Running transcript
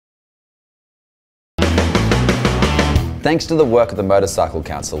Thanks to the work of the Motorcycle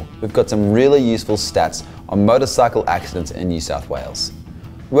Council, we've got some really useful stats on motorcycle accidents in New South Wales.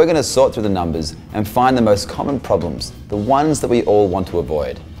 We're going to sort through the numbers and find the most common problems, the ones that we all want to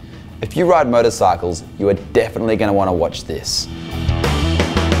avoid. If you ride motorcycles, you are definitely going to want to watch this.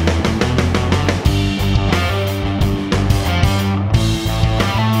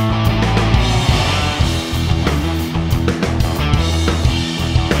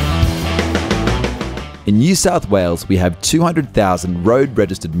 In New South Wales, we have 200,000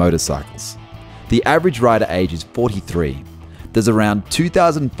 road-registered motorcycles. The average rider age is 43. There's around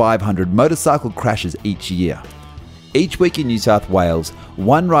 2,500 motorcycle crashes each year. Each week in New South Wales,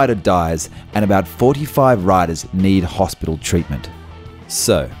 one rider dies and about 45 riders need hospital treatment.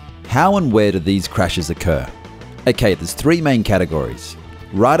 So, how and where do these crashes occur? Okay, there's three main categories.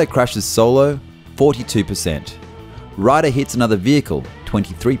 Rider crashes solo, 42%. Rider hits another vehicle,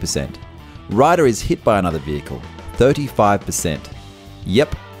 23%. Rider is hit by another vehicle, 35%.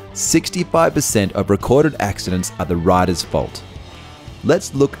 Yep, 65% of recorded accidents are the rider's fault.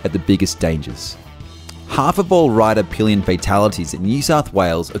 Let's look at the biggest dangers. Half of all rider pillion fatalities in New South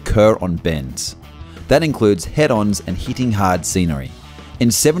Wales occur on bends. That includes head-ons and hitting hard scenery. In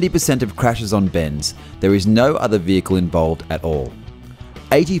 70% of crashes on bends, there is no other vehicle involved at all.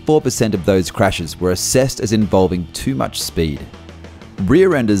 84% of those crashes were assessed as involving too much speed.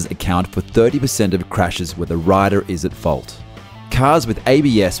 Rear-enders account for 30% of crashes where the rider is at fault. Cars with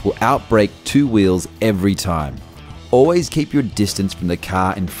ABS will outbrake two wheels every time. Always keep your distance from the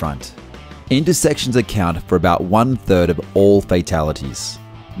car in front. Intersections account for about 1/3 of all fatalities.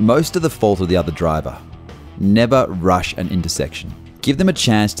 Most are the fault of the other driver. Never rush an intersection. Give them a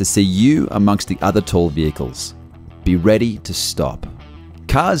chance to see you amongst the other tall vehicles. Be ready to stop.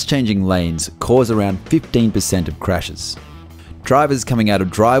 Cars changing lanes cause around 15% of crashes. Drivers coming out of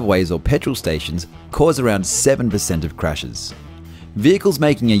driveways or petrol stations cause around 7% of crashes. Vehicles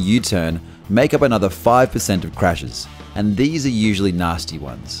making a U-turn make up another 5% of crashes, and these are usually nasty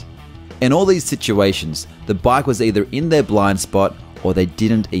ones. In all these situations, the bike was either in their blind spot or they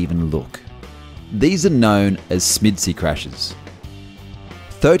didn't even look. These are known as SMIDSI crashes.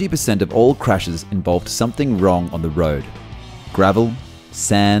 30% of all crashes involved something wrong on the road. Gravel,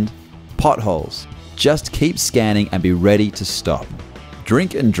 sand, potholes. Just keep scanning and be ready to stop.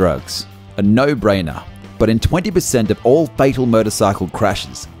 Drink and drugs, a no-brainer, but in 20% of all fatal motorcycle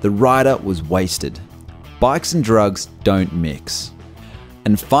crashes, the rider was wasted. Bikes and drugs don't mix.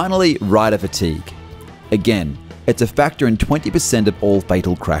 And finally, rider fatigue. Again, it's a factor in 20% of all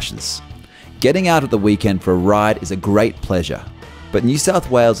fatal crashes. Getting out at the weekend for a ride is a great pleasure, but New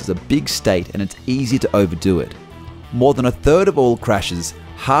South Wales is a big state and it's easy to overdo it. More than 1/3 of all crashes,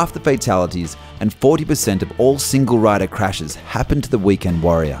 half the fatalities, and 40% of all single rider crashes happen to the weekend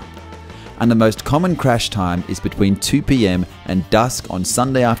warrior. And the most common crash time is between 2 p.m. and dusk on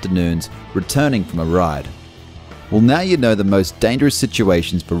Sunday afternoons returning from a ride. Well, now you know the most dangerous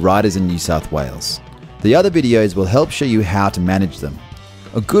situations for riders in New South Wales. The other videos will help show you how to manage them.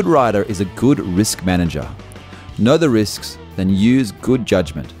 A good rider is a good risk manager. Know the risks, then use good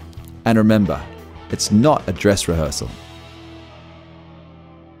judgment. And remember, it's not a dress rehearsal.